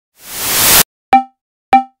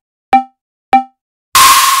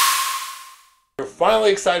You're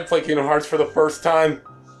finally excited to play Kingdom Hearts for the first time?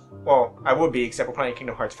 Well, I would be, except we're playing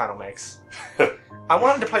Kingdom Hearts Final Mix. I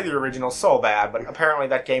wanted to play the original so bad, but apparently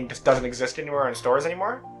that game just doesn't exist anywhere in stores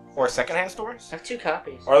anymore. Or secondhand stores. I have 2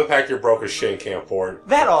 copies. Or the fact you're broke as shit and can't afford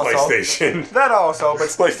That also. PlayStation. That also, but...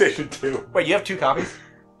 It's PlayStation 2. Wait, you have 2 copies?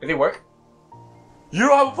 Do they work? You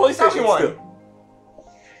don't have a PlayStation Tell me one. still.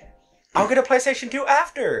 I'll get a PlayStation 2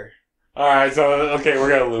 after. Alright, so, okay, we're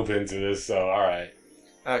gonna loop into this, so, alright.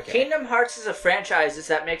 Okay. Kingdom Hearts is a franchise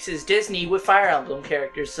that mixes Disney with Fire Emblem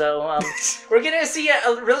characters, so we're gonna see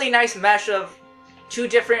a really nice mesh of 2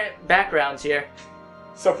 different backgrounds here.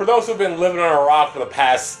 So for those who've been living on a rock for the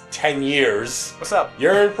past 10 years... What's up?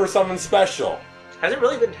 You're in for something special. Has it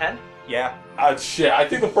really been 10? Yeah. Shit, I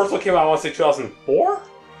think the first one came out, I want to say 2004?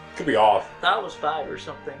 Could be off. I thought it was 5 or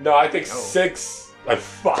something. No, I think 6...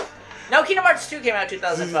 Fuck. No, Kingdom Hearts 2 came out in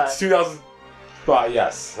 2005. 2005,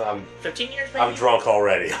 yes. 15 years, maybe? I'm drunk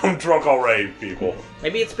already. I'm drunk already, people.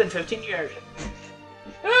 Maybe it's been 15 years.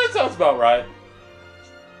 That sounds about right.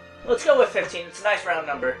 Let's go with 15. It's a nice round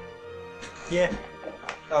number. Yeah.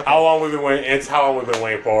 Okay. How long we've been waiting? It's how long we've been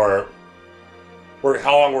waiting for.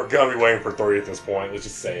 How long we're gonna be waiting for 3 at this point? Let's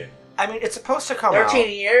just say it. I mean, it's supposed to come out.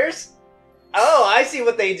 13 years? Oh, I see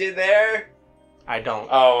what they did there. I don't.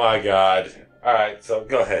 Oh my god! All right, so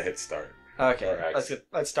go ahead, hit start. Okay. Alright.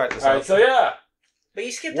 Let's start this. All right, so yeah, But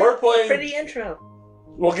you skipped We're that playing- pretty intro.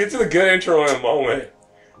 we'll get to the good intro in a moment.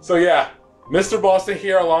 So yeah, Mr. Boston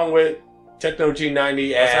here, along with Techno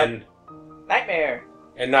G90 and Nightmare.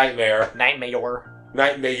 Nightmare.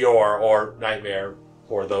 Nightmare. Or Nightmare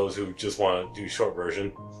for those who just want to do short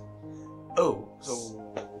version. Oh, so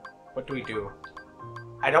what do we do?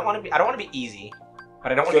 I don't want to be easy,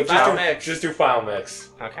 but I don't want to So be Final too... Mix. just do Final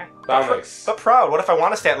Mix. Okay. Final Mix. But proud. What if I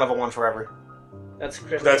want to stay at level 1 forever? That's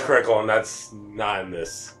critical. That's critical, and that's not in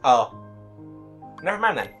this. Oh. Never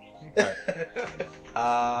mind then.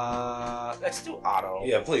 Let's do auto.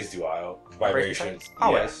 Yeah, please do auto vibrations.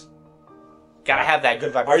 Always. Gotta have that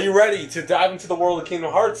good Yeah. Are vibration. you ready to dive into the world of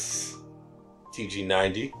Kingdom Hearts?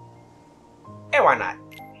 TG90. Hey, why not?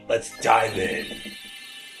 Let's dive in.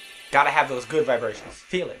 Gotta have those good vibrations.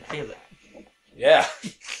 Feel it. Feel it. Yeah.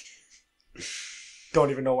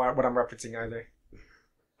 Don't even know what I'm referencing either.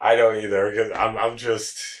 I don't either, because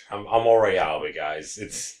I'm already out of it, guys.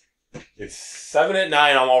 It's 7 at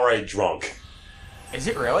 9. I'm already drunk. Is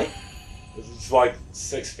it really? It's like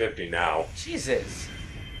 6:50 now. Jesus.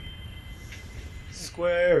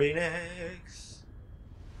 Square Enix.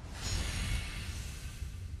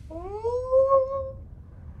 Ooh.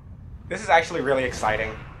 This is actually really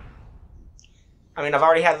exciting. I mean, I've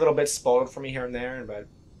already had little bits spoiled for me here and there, but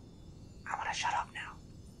I want to shut up now.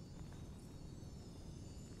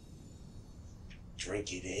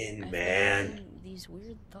 Drink it in, I've man. been having these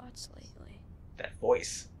weird thoughts lately. That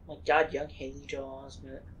voice. Oh my god, young Haley Joel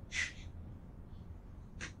Osment.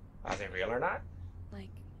 Are they real or not?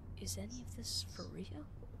 Like, is any of this for real?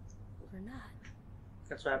 Or not?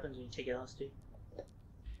 That's what happens when you take LSD.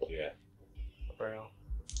 Yeah. Real.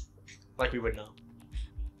 Like we would know.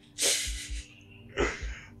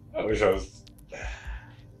 I wish I was.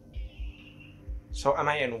 So, am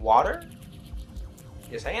I in water?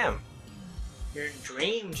 Yes, I am. You're in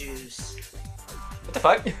dream juice. What the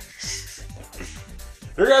fuck?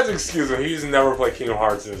 Your guys excuse me, he's never played Kingdom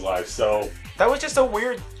Hearts in his life, so. That was just a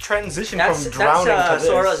weird transition That's from drowning to this.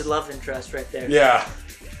 Sora's love interest right there. Yeah.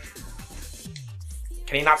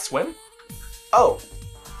 Can he not swim? Oh.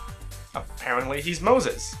 Apparently he's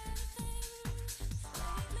Moses.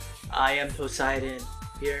 I am Poseidon.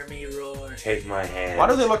 Hear me roar. Take my hand. Why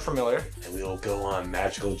do they look familiar? And we will go on a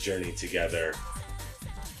magical journey together.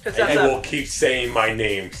 Because And that's I will keep saying my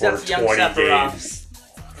name for That's young 20 Sephiroth. games.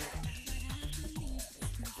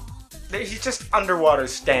 He's just underwater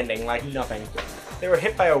standing like nothing. They were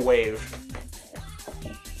hit by a wave.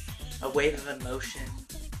 a wave of emotion.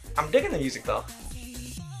 I'm digging the music though.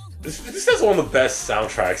 This has one of the best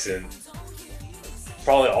soundtracks in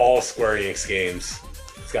probably all Square Enix games.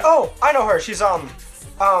 It's got Oh, I know her. She's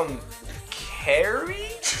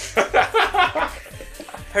Carrie?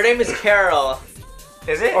 Her name is Carol.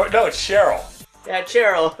 Is it? Oh no, it's Cheryl. Yeah,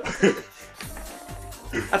 Cheryl.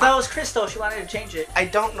 I thought it was Crystal. She wanted to change it. I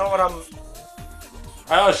don't know what I'm.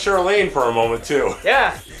 I thought Charlene for a moment too.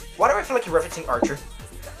 Yeah. Why do I feel like you're referencing Archer?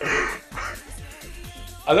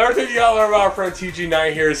 Another thing you gotta learn about our friend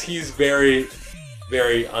TG9 here is he's very,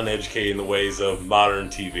 very uneducated in the ways of modern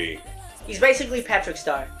TV. He's basically Patrick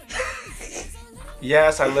Star.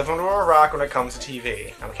 Yes, I live under a rock when it comes to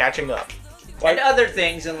TV. I'm catching up. Like, And other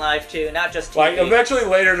things in life too, not just TV. like eventually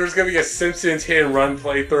later, there's gonna be a Simpsons hit and run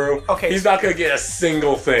playthrough. Okay. He's not gonna get a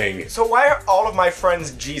single thing. So why are all of my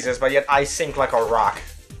friends Jesus, but yet I sink like a rock?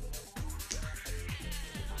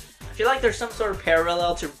 I feel like there's some sort of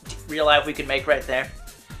parallel to real life we could make right there.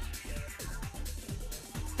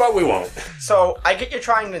 But we won't. So I get you're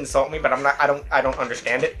trying to insult me, but I'm not. I don't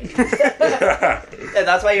understand it. And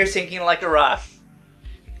that's why you're sinking like a rock.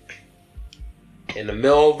 In the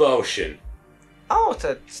middle of the ocean, Oh, it's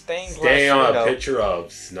a stained glass staying on window. a picture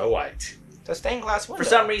of Snow White. It's a stained glass window. For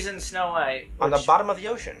some reason, Snow White. on the bottom of the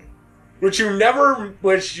ocean. Which you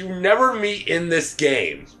never meet in this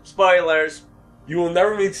game. Spoilers. You will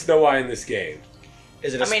never meet Snow White in this game.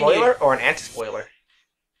 Is it a I mean, spoiler or an anti-spoiler?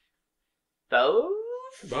 Both?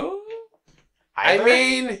 Oh. I Either?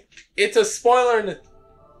 mean, it's a spoiler.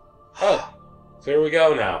 Oh, so here we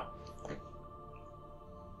go now.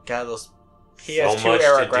 God, those So PS2 much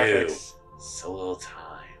era to do. graphics. So little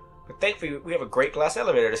time. But thankfully, we have a great glass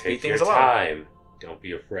elevator to speed Take your things along. time. Don't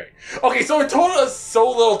be afraid. Okay, so it told us so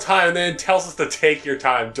little time, and then it tells us to take your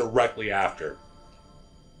time directly after.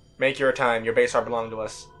 Make your time. Your base art belong to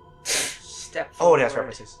us. Step Oh, forward. it has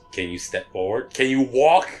references. Can you step forward? Can you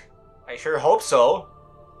walk? I sure hope so.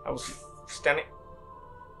 I was standing.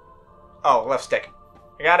 Oh, left stick.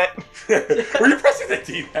 I got it. Were you pressing the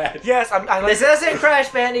D-pad? Yes, I like. This isn't Crash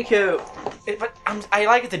Bandicoot. But I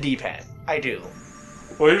like the D-pad. I do.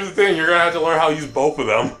 Well, here's the thing. You're gonna have to learn how to use both of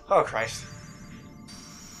them. Oh Christ!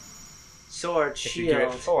 Sword, If you give it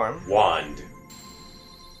shield. form, Wand.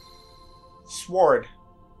 sword.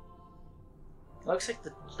 Looks like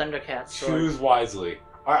the Thundercat sword. Choose wisely.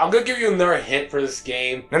 Alright, I'm gonna give you another hint for this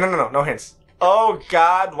game. No hints. Oh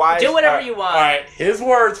God, why? Do whatever you want. Alright, his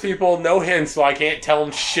words, people. No hints, so I can't tell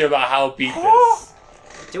him shit about how to beat this.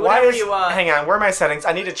 Do Why whatever is? you want. Hang on, where are my settings?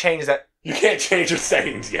 I need to change that. You can't change your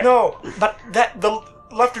settings yet. No, but the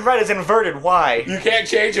left and right is inverted. Why? You can't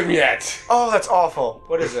change them yet. Oh, that's awful.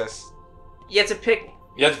 What is this? You have to pick.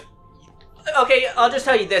 Yet. Okay, I'll just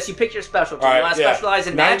tell you this. You pick your specialty. You want to specialize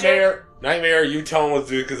in magic? Nightmare, you tell him what to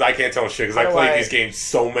do because I can't tell him shit because I How do played I- these games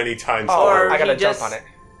so many times. Oh, Or I gotta he jump just- on it.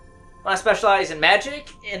 Want to specialize in magic,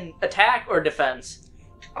 in attack, or defense?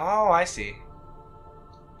 Oh, I see.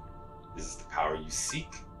 This is the power you seek.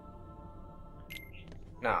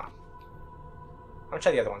 No. I'll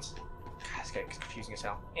try the other ones. God, it's getting confusing as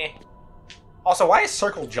hell. Also, why is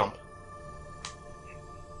circle jump?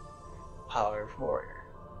 Power warrior.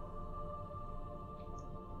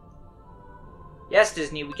 Yes,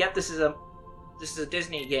 Disney. We get this is a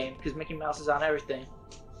Disney game because Mickey Mouse is on everything.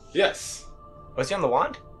 Yes. Was he on the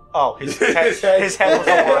wand? Oh, his head was the wand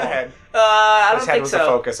head. I don't His head think was so. the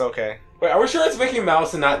focus. Okay. Wait, are we sure it's Mickey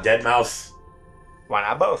Mouse and not Dead Mouse? Why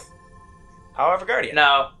not both? However, Guardian.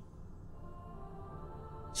 No.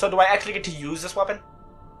 So do I actually get to use this weapon?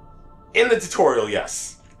 In the tutorial,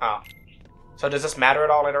 yes. Oh. So does this matter at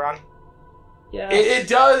all later on? Yeah. It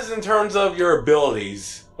does in terms of your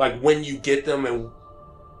abilities, like when you get them and.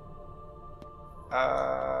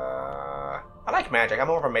 I like magic. I'm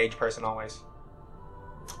more of a mage person always.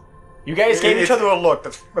 You guys gave each other a look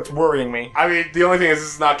that's worrying me. I mean, the only thing is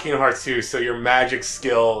this is not Kingdom Hearts 2, so your magic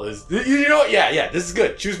skill is. You know what? Yeah, this is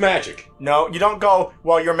good. Choose magic. No, you don't go,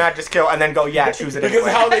 well, your magic skill, and then go, yeah, choose it Because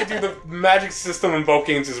anyway. how they do the magic system in both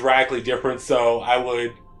games is radically different, so I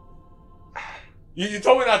would. You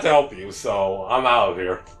told me not to help you, so I'm out of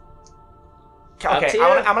here. Up Okay, to you.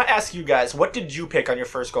 I'm gonna ask you guys, what did you pick on your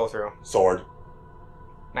first go through? Sword.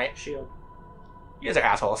 Night. Shield. You guys are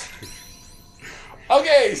assholes.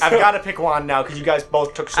 Okay, so. I've got to pick one now because you guys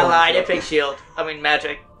both took I sword. lied. I picked shield. I mean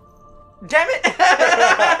magic. Damn it!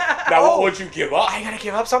 Now, Oh, what would you give up? I gotta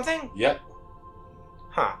give up something? Yep.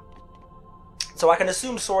 Huh. So I can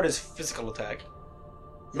assume sword is physical attack.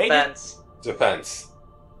 Maybe. Defense. Defense.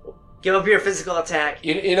 Give up your physical attack.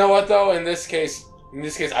 You know what though? In this case,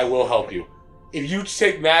 I will help you. If you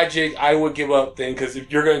take magic, I would give up thing because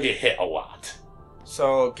you're gonna get hit a lot.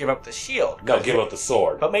 So give up the shield. No, give up the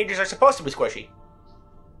sword. But mages are supposed to be squishy.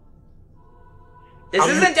 This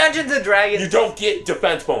isn't Dungeons and Dragons. You don't get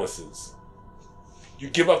defense bonuses. You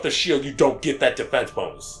give up the shield, you don't get that defense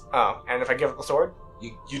bonus. Oh, and if I give up the sword?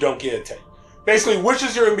 You don't get it. Basically, which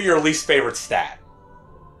is going to be your least favorite stat?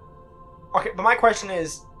 Okay, but my question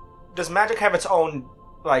is, does magic have its own,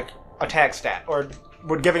 like, attack stat? Or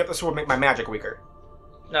would giving up the sword make my magic weaker?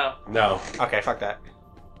 No. No. Okay, fuck that.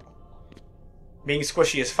 Being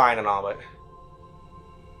squishy is fine and all, but...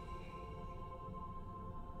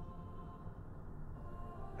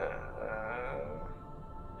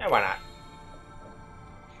 yeah, why not?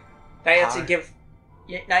 Now you have to give.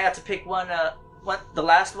 Now you have to pick one. The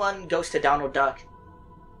last one goes to Donald Duck.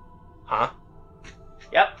 Huh?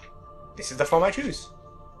 Yep. This is the foam I choose.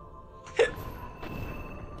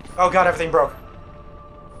 Oh god, everything broke.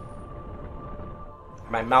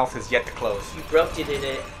 My mouth is yet to close. You broke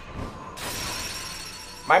it.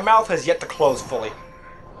 My mouth has yet to close fully.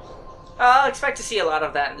 I'll expect to see a lot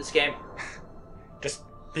of that in this game. Just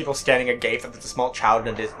people standing agape that there's a small child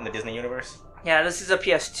in the Disney universe. Yeah, this is a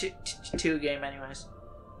PS2 game anyways.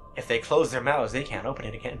 If they close their mouths, they can't open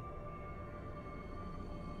it again.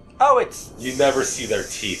 Oh, it's... You never see their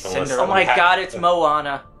teeth unless... Cinderella. Oh my god, it's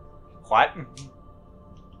Moana. What?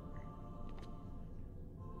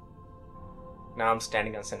 Now I'm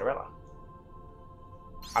standing on Cinderella.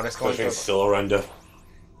 I'm just going Pushing to... Silorenda.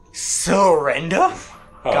 Silorenda?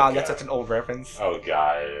 Oh, God, that's such an old reference. Oh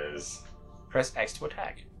god, it is. Press X to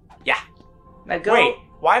attack. Yeah. Now go. Wait,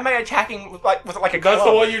 why am I attacking with like a That's club?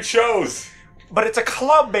 the one you chose! But it's a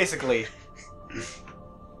club, basically.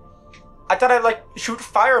 I thought I'd, like, shoot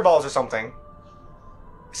fireballs or something.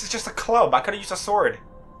 This is just a club. I could have used a sword.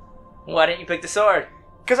 Why didn't you pick the sword?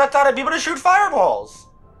 Because I thought I'd be able to shoot fireballs.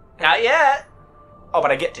 Not yet. Oh,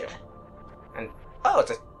 but I get to. And, oh,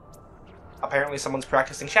 it's a... Apparently someone's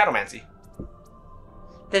practicing shadowmancy.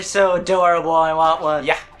 They're so adorable, I want one.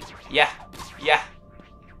 Yeah. Yeah. Yeah.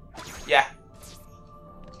 Yeah.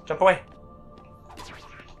 Jump away.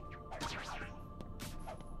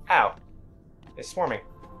 Ow. It's swarming.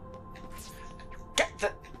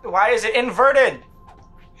 Why is it inverted?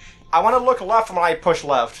 I want to look left when I push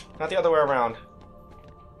left, not the other way around.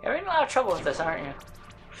 You're in a lot of trouble with this, aren't you?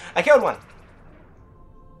 I killed one.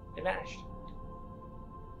 It vanished.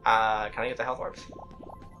 Can I get the health orbs?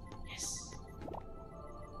 Yes.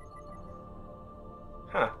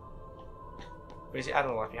 Huh. What is the other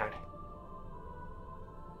one left behind?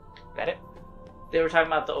 Is that it? They were talking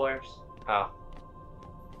about the orbs. Oh.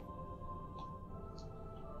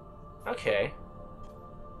 Okay.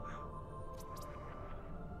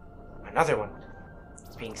 Another one.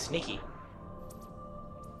 It's being sneaky.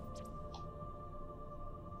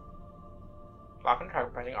 Lock on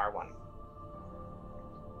target pressing R1.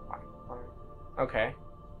 Okay.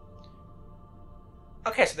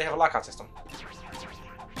 Okay, so they have a lockout system.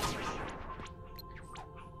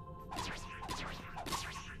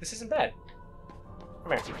 This isn't bad.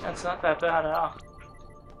 Come here. That's not that bad at all.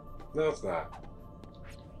 No, it's not.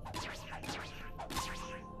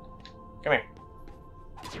 Come here.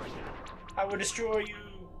 I will destroy you.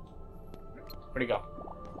 Where'd he go?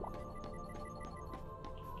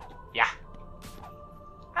 Yeah.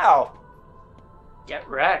 Ow. Get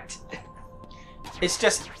wrecked. It's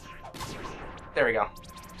just... There we go.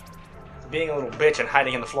 Being a little bitch and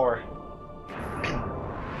hiding in the floor.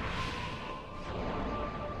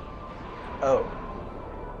 Oh.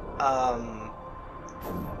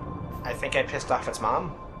 I think I pissed off its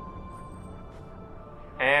mom.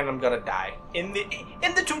 And I'm gonna die. In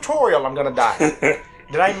the tutorial, I'm gonna die.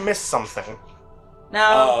 Did I miss something?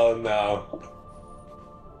 No. Oh no.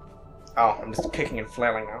 Oh, I'm just kicking and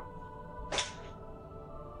flailing now.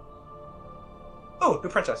 Oh, new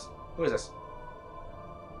princess. Who is this?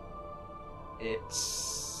 It's...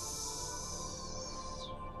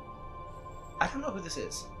 I don't know who this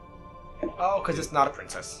is. Oh, because it's not a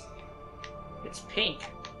princess. It's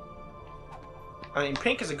pink. I mean,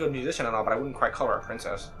 Pink is a good musician and all, but I wouldn't quite call her a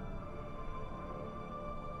princess.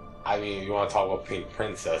 I mean, you want to talk about pink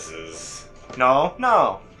princesses. No,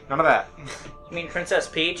 no. None of that. You mean Princess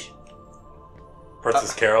Peach?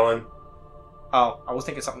 Princess Carolyn. Oh, I was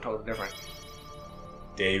thinking something totally different.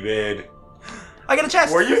 David. I get a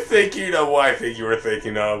chest! Were you thinking of what I think you were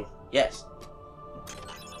thinking of? Yes.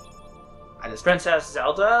 I just... Princess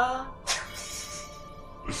Zelda?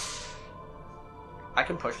 I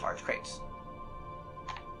can push large crates.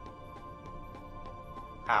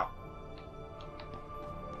 Ow.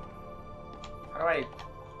 How do I...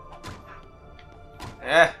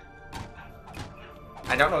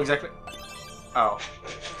 I don't know exactly... Oh.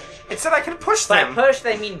 It said I can push By them! push,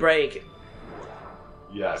 they mean break.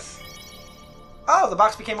 Yes. Oh, the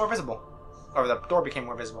box became more visible. Or the door became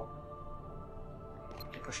more visible.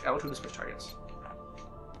 I push L2 to switch targets.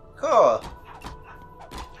 Cool.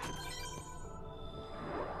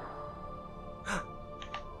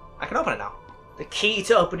 I can open it now. The key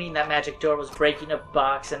to opening that magic door was breaking a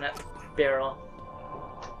box and a barrel.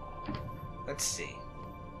 Let's see.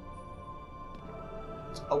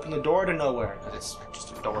 Let's open the door to nowhere, because it's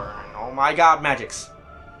just a door. And oh my god, magics.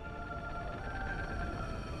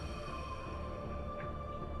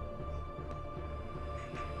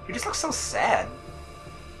 You just look so sad.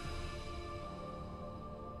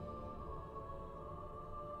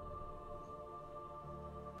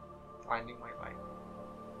 Blinding white light.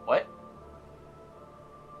 What?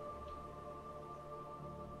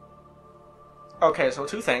 Okay, so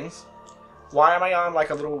two things. Why am I on like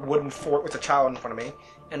a little wooden fort with a child in front of me?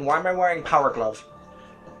 And why am I wearing power glove?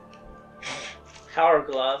 Power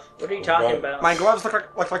glove. What are you talking about? My gloves look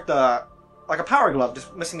like a power glove,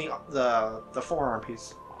 just missing the forearm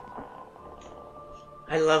piece.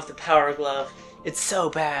 I love the power glove. It's so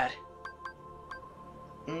bad.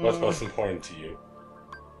 What's most important to you?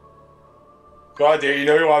 God, dear, you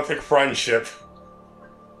know you want to pick friendship.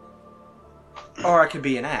 Or I could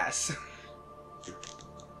be an ass.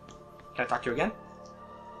 Can I talk to you again?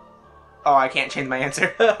 Oh, I can't change my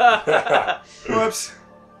answer. Whoops.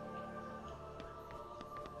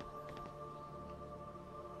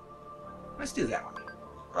 Let's do that one.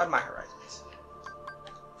 Broaden my horizons.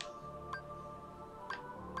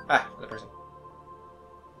 Ah, the person.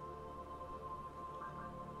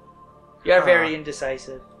 You're very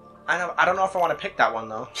indecisive. I don't know if I want to pick that one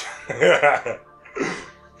though.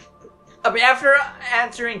 I mean, after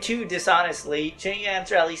answering two dishonestly, shouldn't you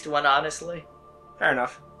answer at least one honestly? Fair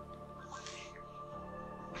enough.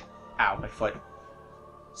 Ow, my foot.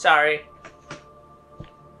 Sorry.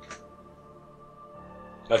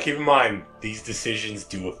 Now keep in mind, these decisions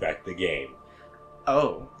do affect the game.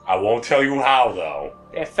 Oh. I won't tell you how, though.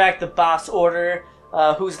 They affect the boss order,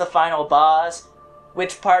 who's the final boss,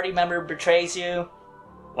 which party member betrays you.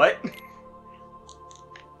 What?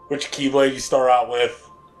 Which Keyblade you start out with.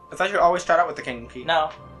 I thought you always start out with the king key. No.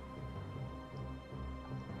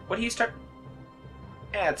 What do you start?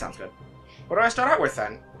 Yeah, that sounds good. What do I start out with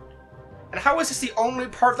then? And how is this the only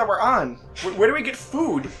part that we're on? Where do we get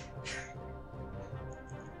food?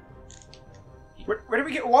 Where do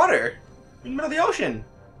we get water? In the middle of the ocean.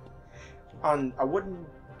 On a wooden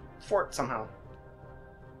fort somehow.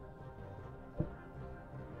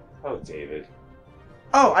 Oh, David.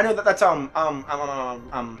 Oh, I know that's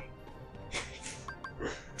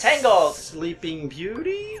Tangled! Sleeping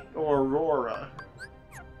Beauty or Aurora?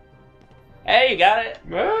 Hey, you got it.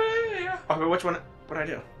 Yeah. Okay, which one? What do I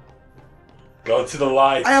do? Go to the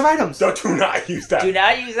light. I have items. Do not use that. Do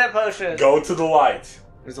not use that potion. Go to the light.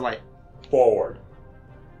 There's the light. Forward.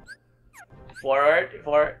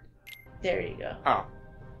 Forward. There you go. Oh.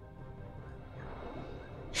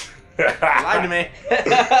 Lied to me.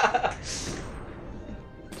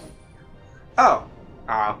 Oh.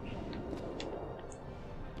 Oh.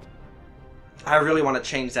 I really want to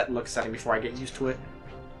change that look setting before I get used to it.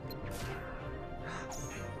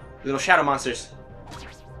 Little shadow monsters.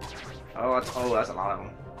 Oh, that's a lot of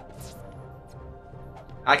them.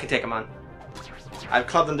 I can take them on. I've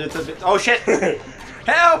clubbed them to oh shit!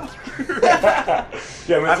 Help!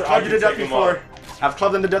 Yeah, I've clubbed you to death before. I've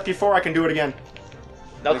clubbed them to death before. I can do it again.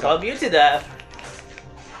 They'll club you to death.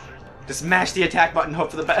 Just mash the attack button.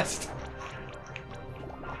 Hope for the best.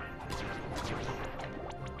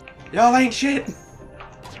 Y'all ain't shit.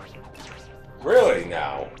 Really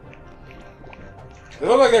now? They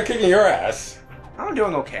look like they're kicking your ass. I'm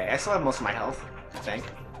doing okay. I still have most of my health, I think.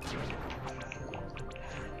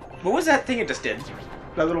 What was that thing it just did?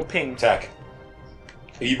 That little ping. Tech.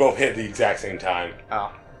 You both hit at the exact same time.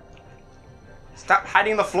 Oh. Stop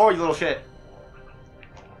hiding on the floor, you little shit.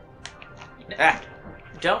 Ah.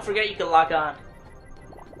 Don't forget you can lock on.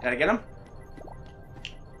 Did I get him?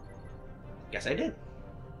 Yes, I did.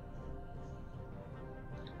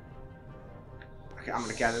 Okay, I'm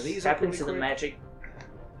gonna gather these. Step into the magic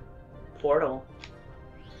portal.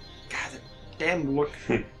 God, that damn look.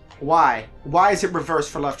 Why? Why is it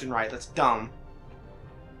reversed for left and right? That's dumb.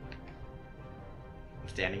 I'm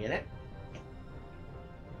standing in it.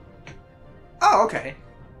 Oh, okay.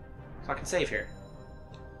 So I can save here.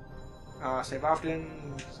 Save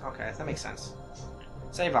often. Okay, that makes sense.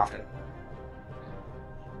 Save often.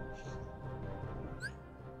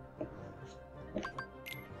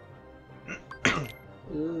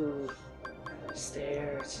 Ooh.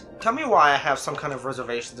 Stairs. Tell me why I have some kind of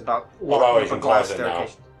reservations about Well, walking we up a can glass close it now.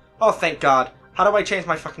 staircase. Oh, thank God. How do I change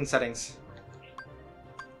my fucking settings?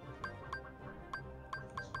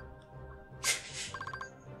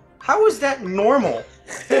 How is that normal?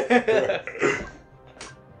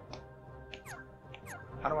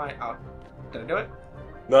 How do I... Oh, did I do it?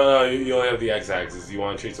 No, you only have the x-axis. You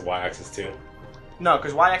want to change the y-axis too? No,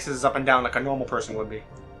 because y-axis is up and down like a normal person would be.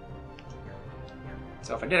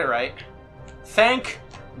 So if I did it right... Thank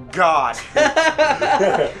God.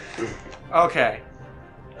 Okay.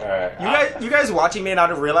 Alright. You guys watching may not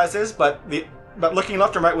have realized this, but looking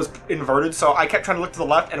left and right was inverted, so I kept trying to look to the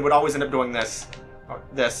left and it would always end up doing this.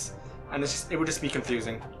 This. And it would just be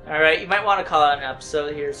confusing. Alright, you might want to call out an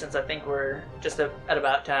episode here since I think we're just at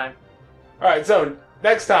about time. Alright, so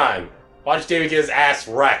next time, watch David get his ass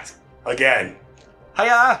wrecked. Again.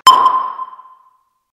 Hiya!